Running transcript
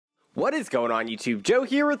What is going on, YouTube? Joe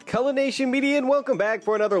here with Culination Media, and welcome back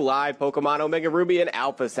for another live Pokemon Omega Ruby and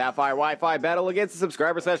Alpha Sapphire Wi-Fi battle against a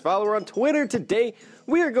subscriber/follower on Twitter. Today,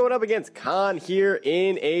 we are going up against Khan here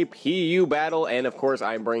in a PU battle, and of course,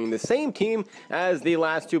 I'm bringing the same team as the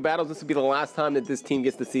last two battles. This will be the last time that this team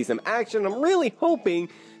gets to see some action. I'm really hoping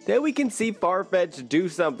that we can see Farfetch'd do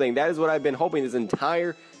something. That is what I've been hoping this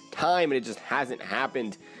entire time, and it just hasn't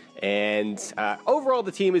happened. And overall,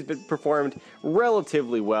 the team has been performed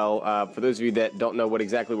relatively well. For those of you that don't know what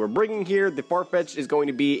exactly we're bringing here, the Farfetch'd is going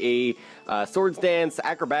to be a Swords Dance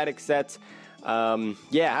acrobatic set. Yeah,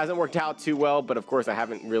 it hasn't worked out too well, but of course I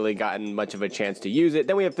haven't really gotten much of a chance to use it.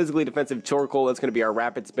 Then we have Physically Defensive Torkoal, that's going to be our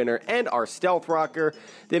Rapid Spinner and our Stealth Rocker.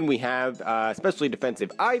 Then we have Especially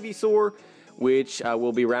Defensive Ivysaur, which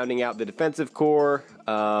will be rounding out the defensive core.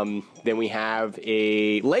 Then we have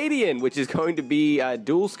a Ladian, which is going to be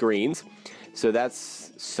dual screens. So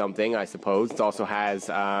that's something, I suppose. It also has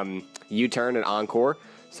U-Turn and Encore.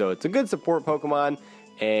 So it's a good support Pokemon.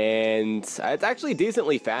 And it's actually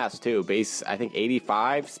decently fast, too. Base, I think,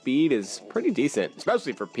 85 speed is pretty decent,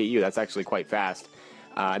 especially for PU. That's actually quite fast.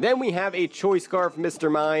 Then we have a Choice Scarf,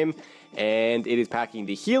 Mr. Mime, and it is packing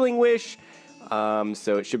the Healing Wish.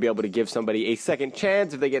 So it should be able to give somebody a second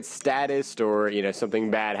chance if they get statused or, you know, something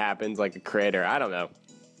bad happens like a crit or I don't know.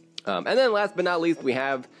 And then last but not least, we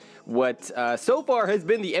have what so far has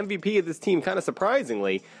been the MVP of this team, kind of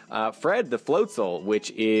surprisingly, Fred the Floatzel,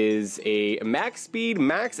 which is a max speed,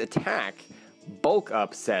 max attack bulk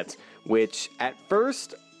up set, which at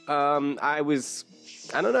first I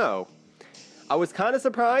don't know, I was kind of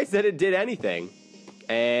surprised that it did anything.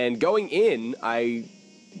 And going in, I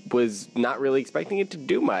was not really expecting it to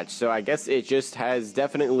do much, so I guess it just has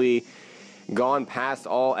definitely gone past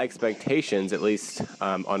all expectations, at least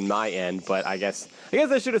on my end. But I guess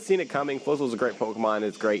I should have seen it coming. Floatzel's a great Pokemon.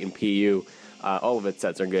 It's great in PU. All of its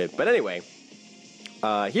sets are good. But anyway,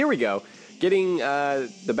 here we go. Getting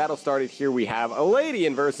the battle started here, we have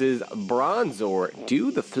Ladian versus Bronzor. Do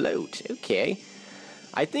the float. Okay.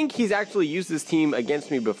 I think he's actually used this team against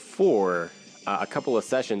me before. A couple of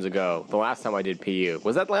sessions ago, the last time I did PU.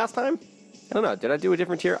 Was that the last time? I don't know. Did I do a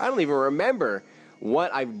different tier? I don't even remember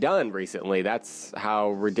what I've done recently. That's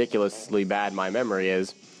how ridiculously bad my memory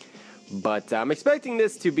is. But I'm expecting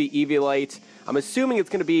this to be Eviolite. I'm assuming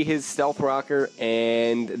it's going to be his Stealth Rocker,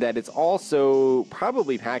 and that it's also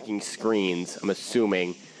probably packing screens, I'm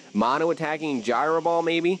assuming. Mono attacking Gyro Ball,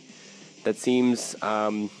 maybe? That seems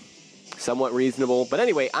somewhat reasonable. But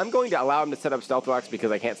anyway, I'm going to allow him to set up Stealth Rocks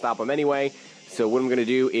because I can't stop him anyway. So what I'm going to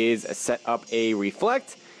do is set up a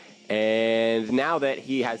Reflect, and now that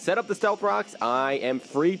he has set up the Stealth Rocks, I am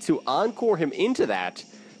free to Encore him into that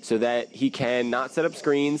so that he can not set up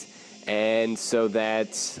screens, and so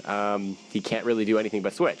that he can't really do anything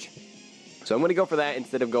but switch. So I'm going to go for that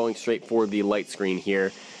instead of going straight for the light screen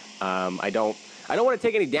here. I don't want to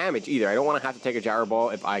take any damage either. I don't want to have to take a Gyro Ball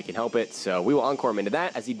if I can help it. So we will Encore him into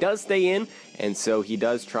that, as he does stay in. And so he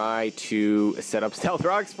does try to set up Stealth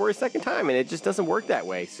Rocks for a second time, and it just doesn't work that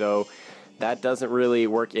way. So that doesn't really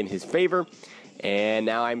work in his favor. And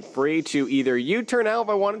now I'm free to either U-turn out if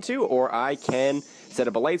I wanted to, or I can set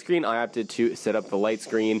up a light screen. I opted to set up the light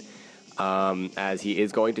screen, as he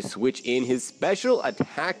is going to switch in his special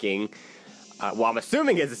attacking. Well, I'm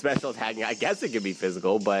assuming it's a special attacking. I guess it could be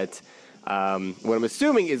physical, but what I'm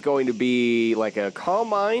assuming is going to be like a Calm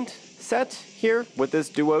Mind set here with this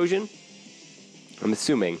Duosion. I'm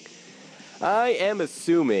assuming. I am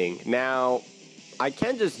assuming. Now, I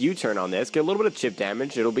can just U-turn on this, get a little bit of chip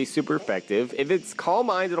damage. It'll be super effective. If it's Calm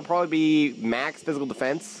Mind, it'll probably be max physical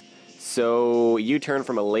defense. So U-turn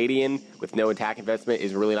from a Ladian with no attack investment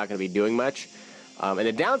is really not going to be doing much. And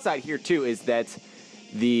the downside here, too, is that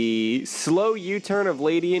the slow U-turn of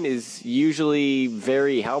Ladian is usually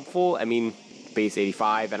very helpful. I mean, base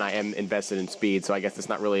 85, and I am invested in speed, so I guess it's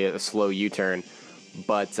not really a slow U-turn.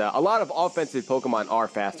 But a lot of offensive Pokemon are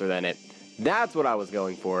faster than it. That's what I was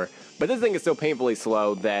going for. But this thing is so painfully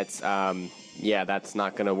slow that, yeah, that's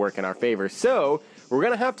not going to work in our favor. So we're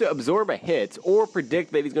going to have to absorb a hit or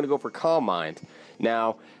predict that he's going to go for Calm Mind.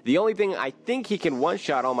 Now, the only thing I think he can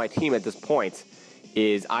one-shot on my team at this point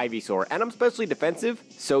is Ivysaur, and I'm specially defensive,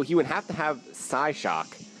 so he would have to have Psyshock,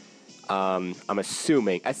 I'm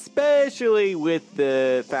assuming, especially with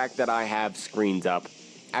the fact that I have screens up.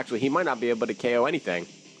 Actually, he might not be able to KO anything,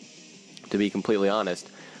 to be completely honest.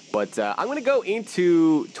 But I'm going to go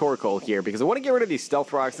into Torkoal here, because I want to get rid of these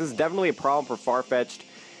Stealth Rocks. This is definitely a problem for Farfetch'd,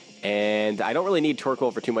 and I don't really need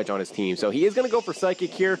Torkoal for too much on his team. So he is going to go for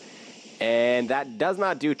Psychic here, and that does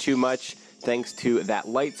not do too much, thanks to that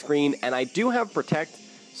light screen. And I do have Protect,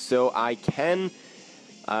 so I can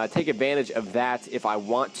take advantage of that if I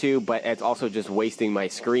want to, but it's also just wasting my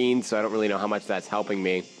screen, so I don't really know how much that's helping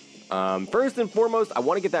me. First and foremost, I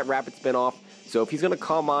want to get that rapid spin off, so if he's going to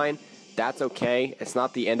Calm Mind, that's okay. It's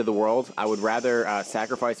not the end of the world. I would rather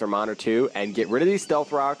sacrifice Armand or two and get rid of these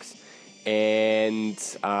Stealth Rocks and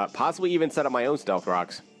possibly even set up my own Stealth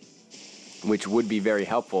Rocks, which would be very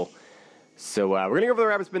helpful. So we're going to go for the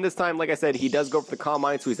rapid spin this time. Like I said, he does go for the Calm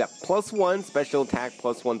Mind, so he's at +1 special attack,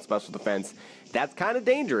 +1 special defense. That's kind of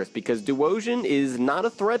dangerous because Duosion is not a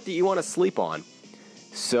threat that you want to sleep on.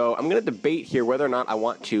 So I'm going to debate here whether or not I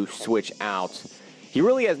want to switch out. He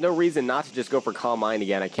really has no reason not to just go for Calm Mind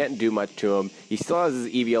again. I can't do much to him. He still has his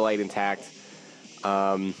Eviolite intact.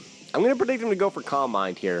 I'm going to predict him to go for Calm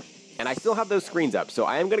Mind here. And I still have those screens up, so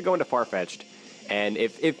I am going to go into Farfetch'd. And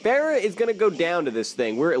if Farah is going to go down to this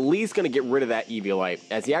thing, we're at least going to get rid of that Eviolite,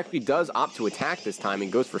 as he actually does opt to attack this time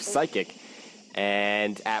and goes for Psychic.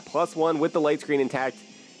 And at +1 with the light screen intact,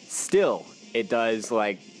 still, it does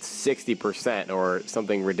like 60% or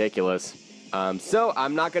something ridiculous. So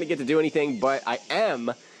I'm not going to get to do anything, but I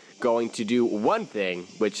am going to do one thing,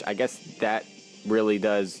 which I guess that really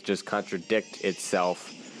does just contradict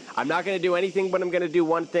itself. I'm not going to do anything, but I'm going to do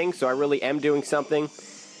one thing, so I really am doing something.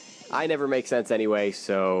 I never make sense anyway,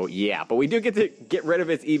 so yeah. But we do get to get rid of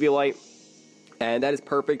its Eviolite, and that is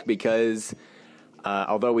perfect because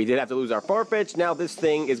although we did have to lose our Farfetch, now this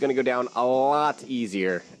thing is going to go down a lot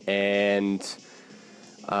easier. And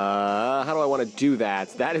how do I want to do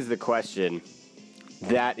that? That is the question.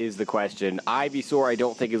 That is the question. Ivysaur I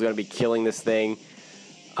don't think is going to be killing this thing.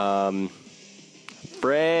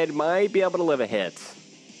 Fred might be able to live a hit.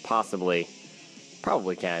 Possibly.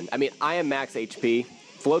 Probably can. I mean, I am max HP.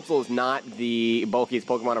 Floatzel is not the bulkiest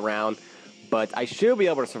Pokemon around, but I should be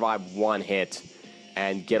able to survive one hit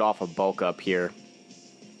and get off a bulk up here.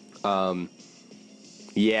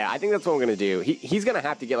 Yeah, I think that's what I'm going to do. He's going to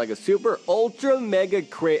have to get like a super ultra mega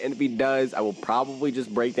crit, and if he does, I will probably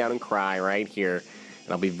just break down and cry right here,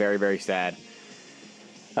 and I'll be very, very sad.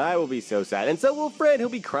 I will be so sad, and so will Fred. He'll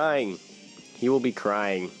be crying. He will be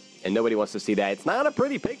crying, and nobody wants to see that. It's not a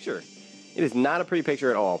pretty picture. It is not a pretty picture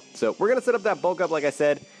at all. So we're going to set up that bulk up like I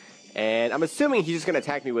said, and I'm assuming he's just going to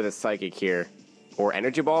attack me with a Psychic here. Or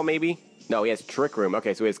Energy Ball, maybe? No, he has Trick Room.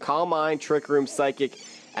 Okay, so he has Calm Mind, Trick Room, Psychic,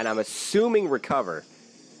 and I'm assuming Recover.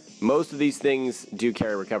 Most of these things do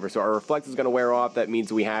carry Recover, so our Reflect is going to wear off. That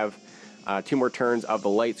means we have 2 more turns of the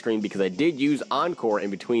light screen because I did use Encore in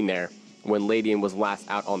between there when Ladian was last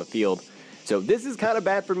out on the field. So this is kind of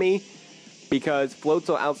bad for me because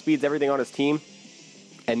Floatzel outspeeds everything on his team.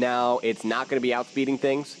 And now it's not going to be outspeeding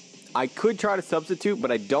things. I could try to substitute,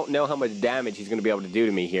 but I don't know how much damage he's going to be able to do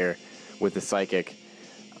to me here with the Psychic.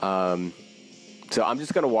 So I'm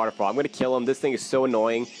just going to Waterfall. I'm going to kill him. This thing is so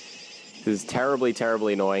annoying. This is terribly,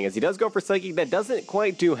 terribly annoying. As he does go for Psychic, that doesn't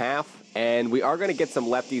quite do half. And we are going to get some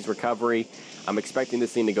Lefties recovery. I'm expecting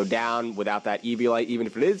this thing to go down without that Eviolite, even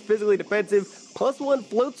if it is physically defensive. +1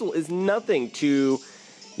 Floatzel is nothing to,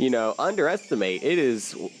 you know, underestimate. It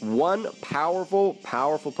is one powerful,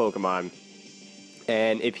 powerful Pokemon.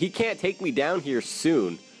 And if he can't take me down here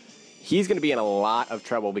soon, he's going to be in a lot of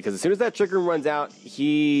trouble because as soon as that Trick Room runs out,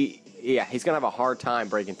 he's going to have a hard time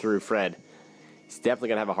breaking through Fred. He's definitely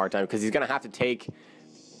going to have a hard time because he's going to have to take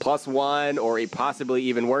 +1 or possibly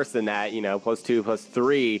even worse than that, you know, +2,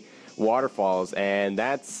 +3 waterfalls, and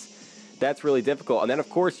that's really difficult. And then of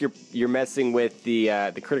course you're messing with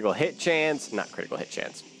the critical hit chance, not critical hit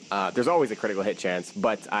chance. There's always a critical hit chance,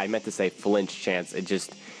 but I meant to say flinch chance. It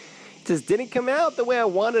just didn't come out the way I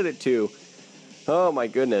wanted it to. Oh my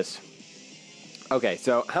goodness. Okay,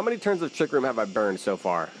 so how many turns of Trick Room have I burned so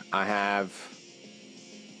far?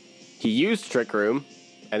 He used Trick Room,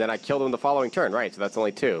 and then I killed him the following turn, right? So that's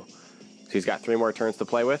only 2. So he's got 3 more turns to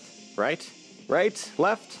play with, right? Right,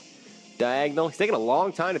 left, diagonal. He's taking a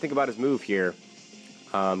long time to think about his move here.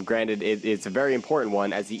 Granted, it's a very important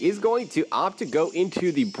one, as he is going to opt to go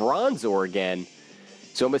into the Bronzor again.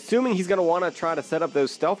 So I'm assuming he's going to want to try to set up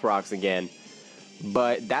those Stealth Rocks again.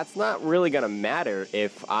 But that's not really going to matter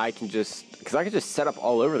if I can just... because I can just set up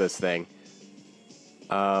all over this thing.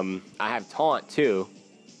 I have Taunt, too.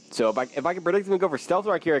 So if I can predict him to go for Stealth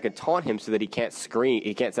Rock here, I can taunt him so that he can't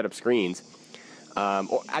set up screens.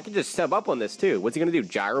 Or I can just sub up on this, too. What's he going to do,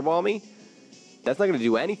 Gyro Ball me? That's not going to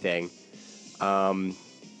do anything.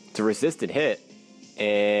 It's a resisted hit.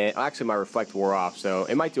 And actually, my Reflect wore off, so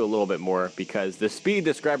it might do a little bit more because the speed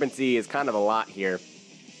discrepancy is kind of a lot here.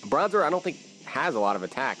 Bronzor, I don't think, has a lot of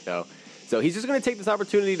attack, though. So he's just going to take this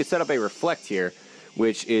opportunity to set up a Reflect here,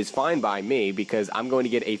 which is fine by me because I'm going to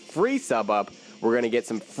get a free sub up. We're going to get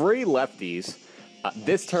some free Lefties,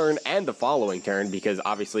 this turn and the following turn, because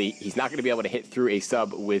obviously he's not going to be able to hit through a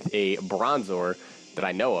sub with a Bronzor that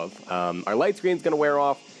I know of. Our light screen's going to wear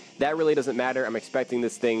off. That really doesn't matter. I'm expecting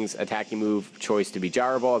this thing's attacking move choice to be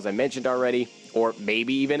Gyro Ball, as I mentioned already, or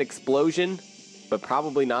maybe even Explosion, but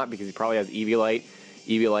probably not, because he probably has Eviolite.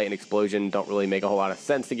 Eviolite and Explosion don't really make a whole lot of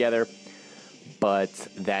sense together, but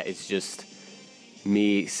that is just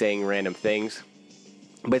me saying random things.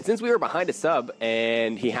 But since we were behind a sub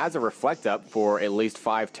and he has a Reflect Up for at least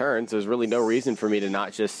 5 turns, there's really no reason for me to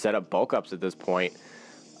not just set up Bulk Ups at this point.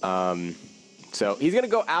 So he's going to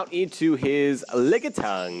go out into his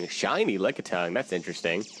Lickitung, shiny Lickitung. That's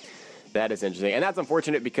interesting. That is interesting. And that's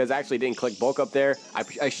unfortunate because I actually didn't click Bulk Up there.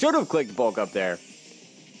 I should have clicked Bulk Up there.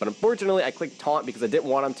 But unfortunately, I clicked Taunt because I didn't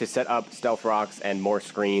want him to set up Stealth Rocks and more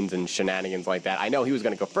screens and shenanigans like that. I know he was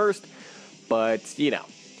going to go first, but, you know.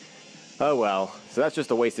 Oh well. So that's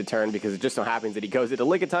just a wasted turn because it just so happens that he goes into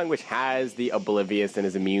Lickitung, which has the Oblivious and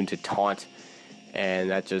is immune to Taunt. And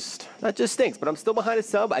that just stinks. But I'm still behind a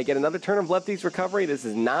sub. I get another turn of Lefty's Recovery. This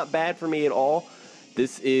is not bad for me at all.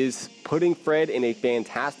 This is putting Fred in a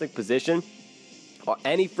fantastic position.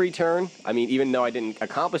 Any free turn, I mean, even though I didn't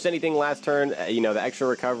accomplish anything last turn, you know, the extra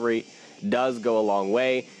recovery does go a long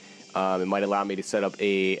way. It might allow me to set up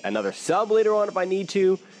another sub later on if I need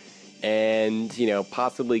to, and, you know,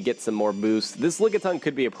 possibly get some more boosts. This Lickitung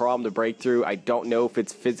could be a problem to break through. I don't know if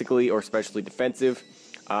it's physically or especially defensive.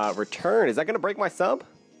 Return, is that going to break my sub?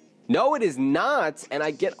 No, it is not, and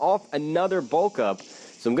I get off another Bulk Up.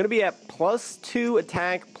 So I'm going to be at +2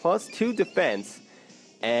 attack, +2 defense.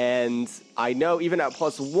 And I know even at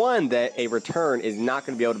 +1 that a return is not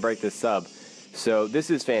going to be able to break this sub. So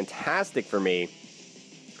this is fantastic for me.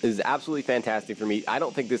 This is absolutely fantastic for me. I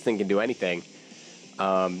don't think this thing can do anything.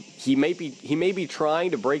 He may be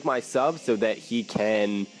trying to break my sub so that he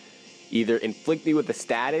can either inflict me with a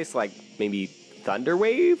status like maybe Thunder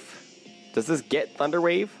Wave. Does this get Thunder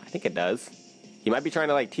Wave? I think it does. He might be trying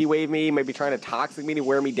to like T-Wave me, maybe trying to Toxic me to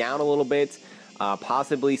wear me down a little bit.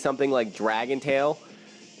 Possibly something like Dragon Tail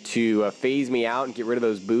to phase me out and get rid of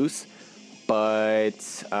those boosts. But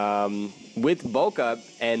with Bulk Up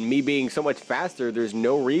and me being so much faster, there's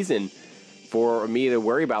no reason for me to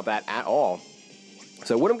worry about that at all.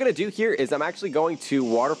 So what I'm going to do here is I'm actually going to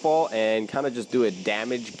Waterfall and kind of just do a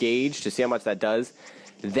damage gauge to see how much that does.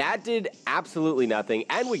 That did absolutely nothing,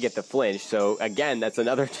 and we get the flinch. So again, that's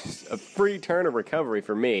another just a free turn of recovery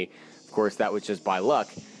for me. Of course, that was just by luck.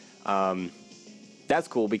 That's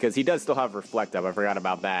cool because he does still have Reflect Up. I forgot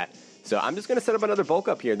about that. So I'm just going to set up another Bulk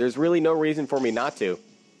Up here. There's really no reason for me not to.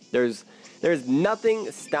 There's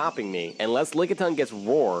nothing stopping me unless Lickitung gets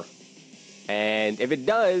Roar. And if it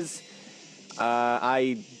does,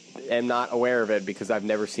 I am not aware of it because I've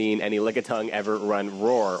never seen any Lickitung ever run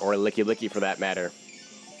Roar, or Licky Licky for that matter.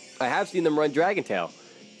 I have seen them run Dragon Tail.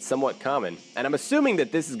 It's somewhat common. And I'm assuming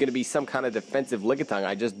that this is going to be some kind of defensive Lickitung.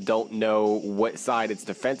 I just don't know what side its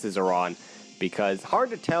defenses are on because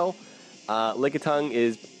hard to tell. Lickitung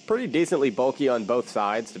is pretty decently bulky on both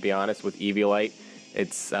sides, to be honest, with Eviolite.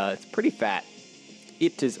 It's pretty fat.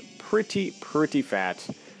 It is pretty fat.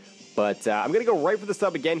 But I'm going to go right for the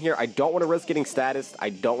sub again here. I don't want to risk getting status.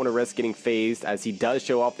 I don't want to risk getting phased, as he does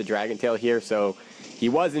show off the Dragon Tail here. So he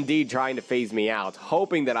was indeed trying to phase me out,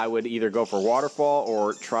 hoping that I would either go for Waterfall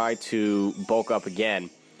or try to Bulk Up again.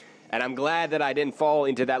 And I'm glad that I didn't fall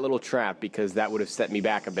into that little trap because that would have set me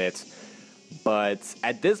back a bit. But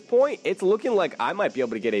at this point, it's looking like I might be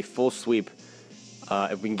able to get a full sweep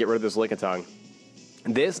if we can get rid of this Lickitung.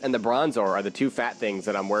 This and the Bronzor are the two fat things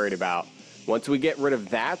that I'm worried about. Once we get rid of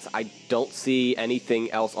that, I don't see anything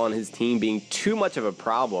else on his team being too much of a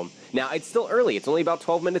problem. Now, it's still early. It's only about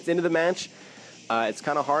 12 minutes into the match. It's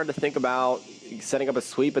kind of hard to think about setting up a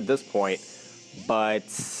sweep at this point. But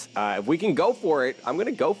if we can go for it, I'm going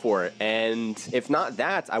to go for it. And if not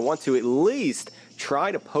that, I want to at least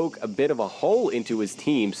try to poke a bit of a hole into his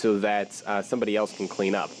team so that somebody else can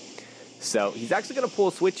clean up. So he's actually going to pull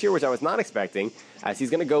a switch here, which I was not expecting, as he's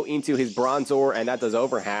going to go into his Bronzor, and that does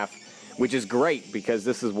over half, which is great because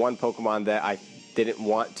this is one Pokemon that I didn't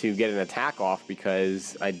want to get an attack off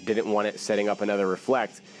because I didn't want it setting up another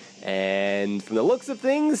Reflect. And from the looks of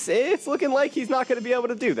things, it's looking like he's not going to be able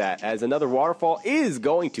to do that, as another Waterfall is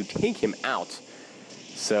going to take him out.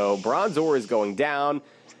 So Bronzor is going down.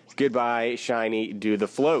 Goodbye, Shiny, do the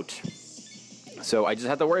float. So I just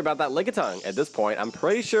have to worry about that Lickitung at this point. I'm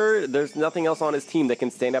pretty sure there's nothing else on his team that can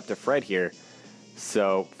stand up to Fred here.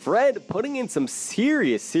 So Fred putting in some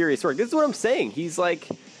serious work. This is what I'm saying. He's like,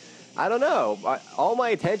 I don't know. All my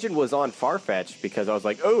attention was on Farfetch because I was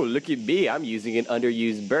like, oh, look at me. I'm using an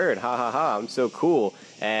underused bird. Ha ha ha. I'm so cool.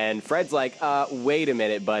 And Fred's like, wait a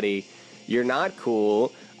minute, buddy. You're not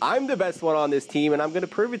cool. I'm the best one on this team, and I'm going to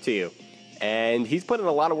prove it to you. And he's put in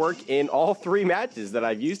a lot of work in all 3 matches that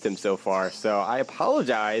I've used him so far. So I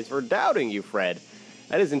apologize for doubting you, Fred.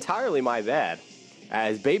 That is entirely my bad.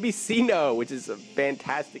 As Baby Sino, which is a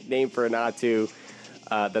fantastic name for a Natu.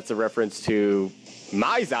 That's a reference to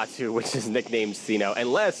my Xatu, which is nicknamed Sino.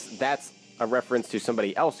 Unless that's a reference to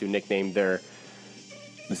somebody else who nicknamed their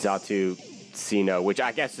Xatu Sino, which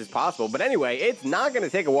I guess is possible. But anyway, it's not going to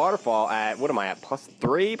take a waterfall at, what am I at,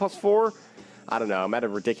 +3, +4? I don't know, I'm at a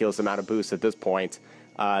ridiculous amount of boosts at this point.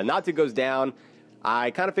 Natu goes down.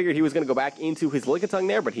 I kind of figured he was going to go back into his Lickitung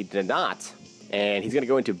there, but he did not. And he's going to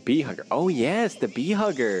go into Bee-Hugger. Oh yes, the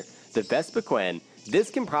Bee-Hugger, the Vespiquen. This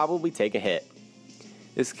can probably take a hit.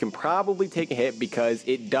 This can probably take a hit because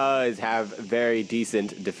it does have very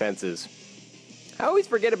decent defenses. I always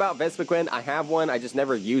forget about Vespiquen. I have one, I just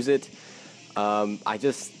never use it.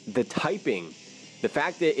 The typing, the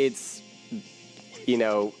fact that it's, you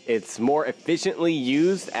know, it's more efficiently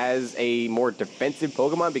used as a more defensive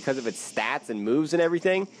Pokemon because of its stats and moves and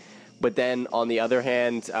everything. But then, on the other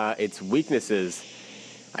hand, its weaknesses,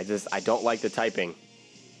 I don't like the typing.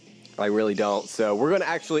 I really don't. So we're going to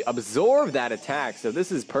actually absorb that attack. So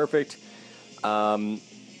this is perfect. I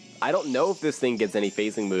don't know if this thing gets any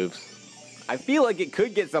phasing moves. I feel like it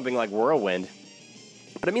could get something like Whirlwind.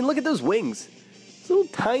 But I mean, look at those wings. Those little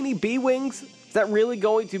tiny bee wings. Is that really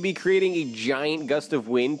going to be creating a giant gust of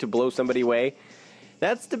wind to blow somebody away?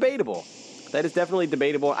 That's debatable. That is definitely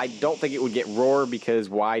debatable. I don't think it would get Roar because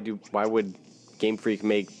why would Game Freak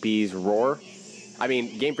make bees roar? I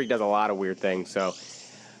mean, Game Freak does a lot of weird things, so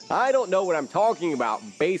I don't know what I'm talking about.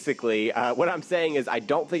 Basically, what I'm saying is I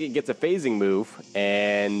don't think it gets a phasing move,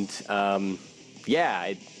 and yeah,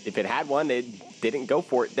 if it had one, it didn't go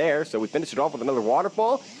for it there. So we finished it off with another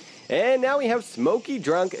waterfall, and now we have Smoky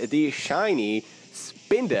Drunk, the shiny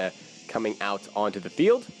Spinda, coming out onto the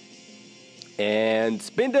field. And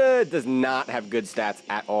Spinda does not have good stats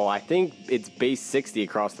at all. I think it's base 60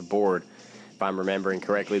 across the board, if I'm remembering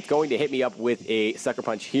correctly. It's going to hit me up with a Sucker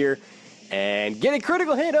Punch here and get a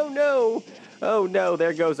critical hit. Oh no! Oh no,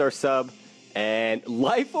 there goes our sub. And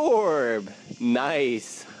Life Orb!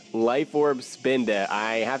 Nice. Life Orb Spinda.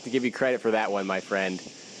 I have to give you credit for that one, my friend.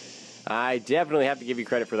 I definitely have to give you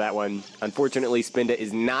credit for that one. Unfortunately, Spinda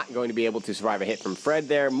is not going to be able to survive a hit from Fred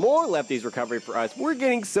there. More Lefties recovery for us. We're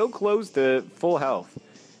getting so close to full health.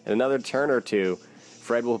 In another turn or two,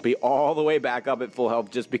 Fred will be all the way back up at full health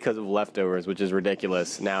just because of leftovers, which is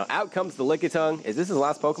ridiculous. Now, out comes the Lickitung. Is this his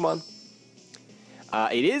last Pokemon?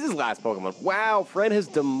 It is his last Pokemon. Wow, Fred has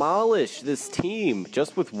demolished this team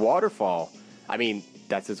just with Waterfall. I mean,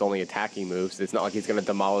 that's his only attacking moves. It's not like he's going to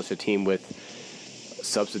demolish a team with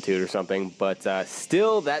Substitute or something, but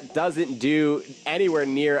still that doesn't do anywhere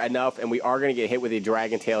near enough, and we are going to get hit with a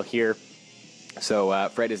Dragon Tail here. So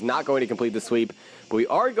Fred is not going to complete the sweep, but we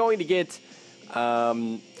are going to get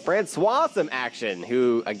Francois some action,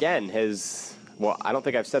 who again has, well, I don't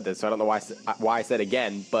think I've said this, so I don't know why I said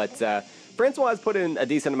again, but Francois has put in a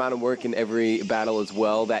decent amount of work in every battle as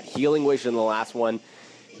well. That Healing Wish in the last one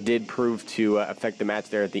did prove to affect the match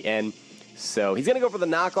there at the end. So he's going to go for the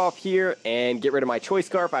knockoff here and get rid of my Choice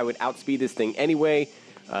Scarf. I would outspeed this thing anyway.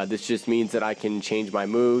 This just means that I can change my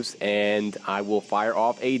moves, and I will fire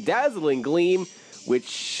off a Dazzling Gleam, which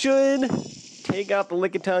should take out the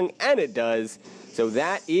Lickitung, and it does. So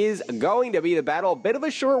that is going to be the battle. A bit of a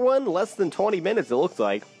short one, less than 20 minutes it looks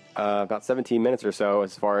like. About 17 minutes or so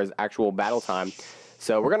as far as actual battle time.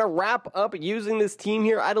 So we're going to wrap up using this team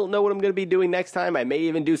here. I don't know what I'm going to be doing next time. I may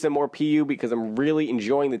even do some more PU because I'm really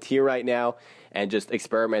enjoying the tier right now and just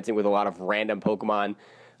experimenting with a lot of random Pokemon,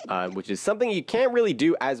 which is something you can't really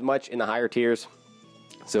do as much in the higher tiers.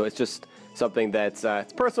 So it's just something that's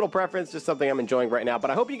it's personal preference, just something I'm enjoying right now. But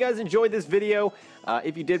I hope you guys enjoyed this video.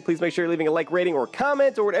 If you did, please make sure you're leaving a like, rating, or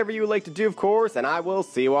comment, or whatever you would like to do, of course. And I will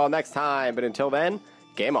see you all next time. But until then,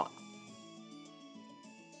 game on.